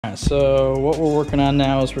Alright, so what we're working on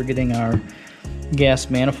now is we're getting our gas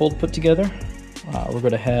manifold put together. We're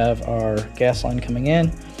going to have our gas line coming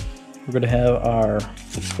in. We're going to have our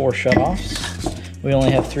 4 shutoffs. We only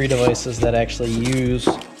have 3 devices that actually use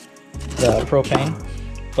the propane,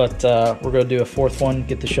 but we're going to do a 4th one,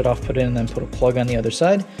 get the shutoff put in, and then put a plug on the other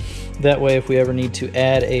side. That way, if we ever need to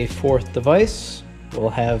add a 4th device, we'll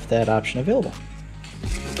have that option available.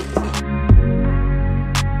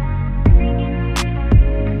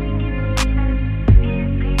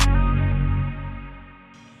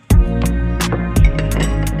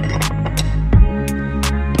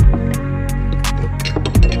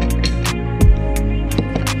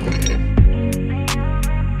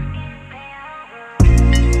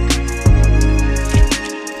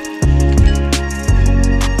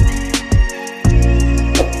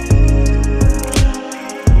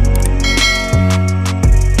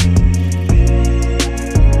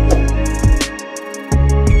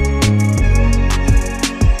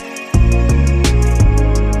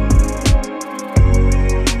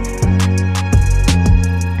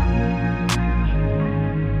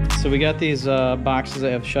 So we got these boxes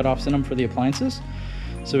that have shutoffs in them for the appliances.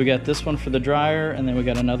 So we got this one for the dryer, and then we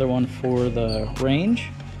got another one for the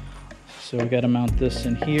range. So we got to mount this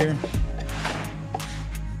in here.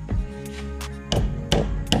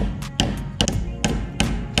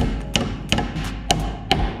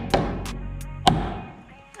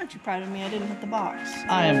 Aren't you proud of me? I didn't hit the box.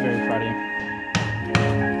 I am very proud of you.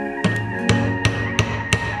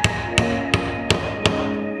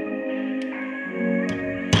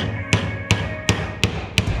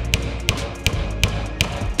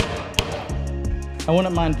 I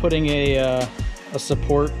wouldn't mind putting a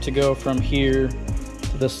support to go from here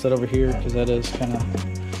to this side over here, because that is kind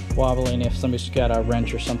of wobbly, and if somebody's got a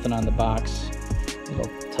wrench or something on the box, it'll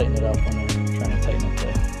tighten it up when they're trying to tighten up the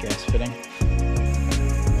gas fitting.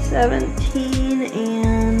 17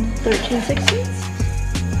 and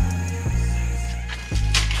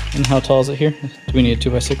 13/16. And how tall is it here? Do we need a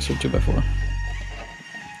 2x6 or 2x4?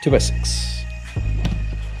 2x6.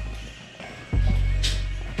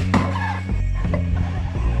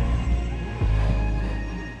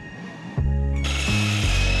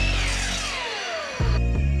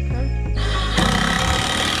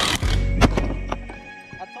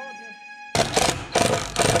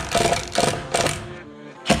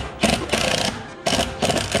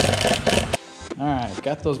 Alright,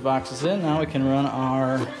 got those boxes in. Now we can run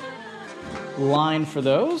our line for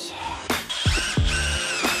those.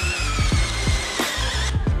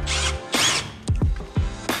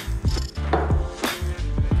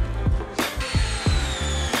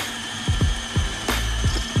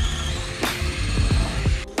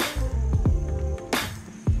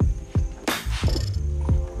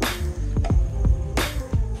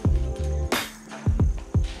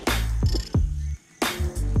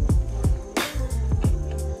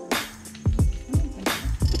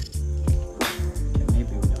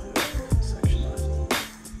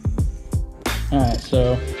 Alright,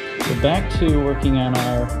 so we're back to working on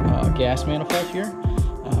our gas manifold here.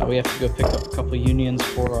 We have to go pick up a couple unions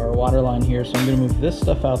for our water line here, so I'm going to move this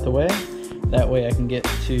stuff out the way. That way I can get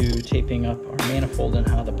to taping up our manifold and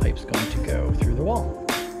how the pipe's going to go through the wall.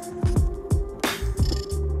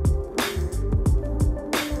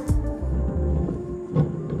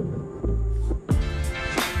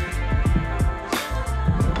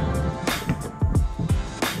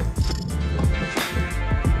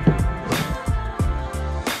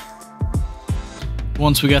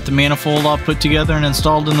 Once we got the manifold all put together and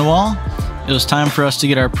installed in the wall, it was time for us to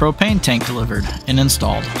get our propane tank delivered and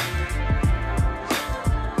installed.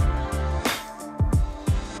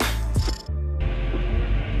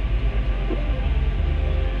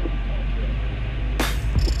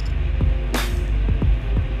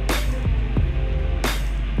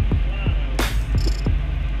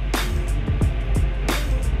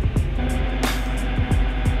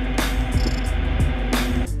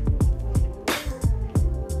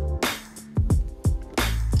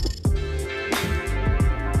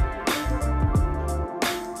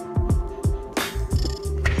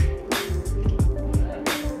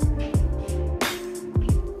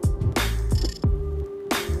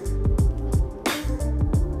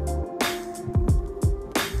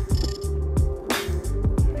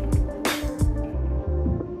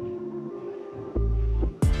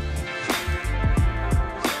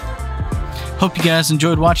 Hope you guys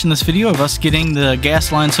enjoyed watching this video of us getting the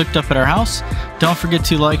gas lines hooked up at our house. Don't forget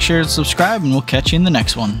to like, share, and subscribe, and we'll catch you in the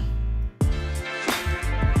next one.